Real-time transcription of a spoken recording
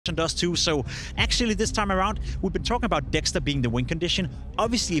does too. So actually this time around, we've been talking about Degster being the win condition.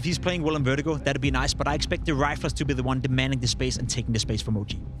 Obviously, if he's playing well in Vertigo, that'd be nice, but I expect the Riflers to be the one demanding the space and taking the space from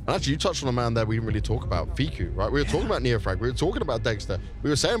OG. And actually, you touched on a man there we didn't really talk about, Fiku, right? We were talking about Neofrag, we were talking about Degster,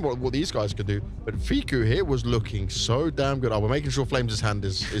 we were saying what these guys could do, but Fiku here was looking so damn good. Oh, we're making sure Flames' hand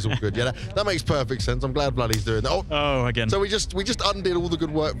is all good. Yeah, that makes perfect sense. I'm glad Vladdy's doing that. Oh, again. So we just undid all the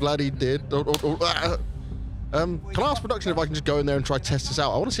good work Vladdy did. Can I ask production if I can just go in there and try to test this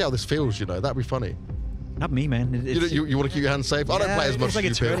out? I want to see how this feels, you know. That'd be funny. Not me, man. You want to keep your hands safe? I don't play as much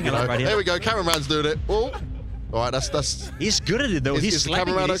as you, you know. There we go. Cameraman's doing it. Oh. All right, that's. He's good at it though. He's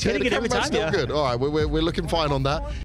slapping it. He's hitting it every time. Still good. All right, we're looking fine on that.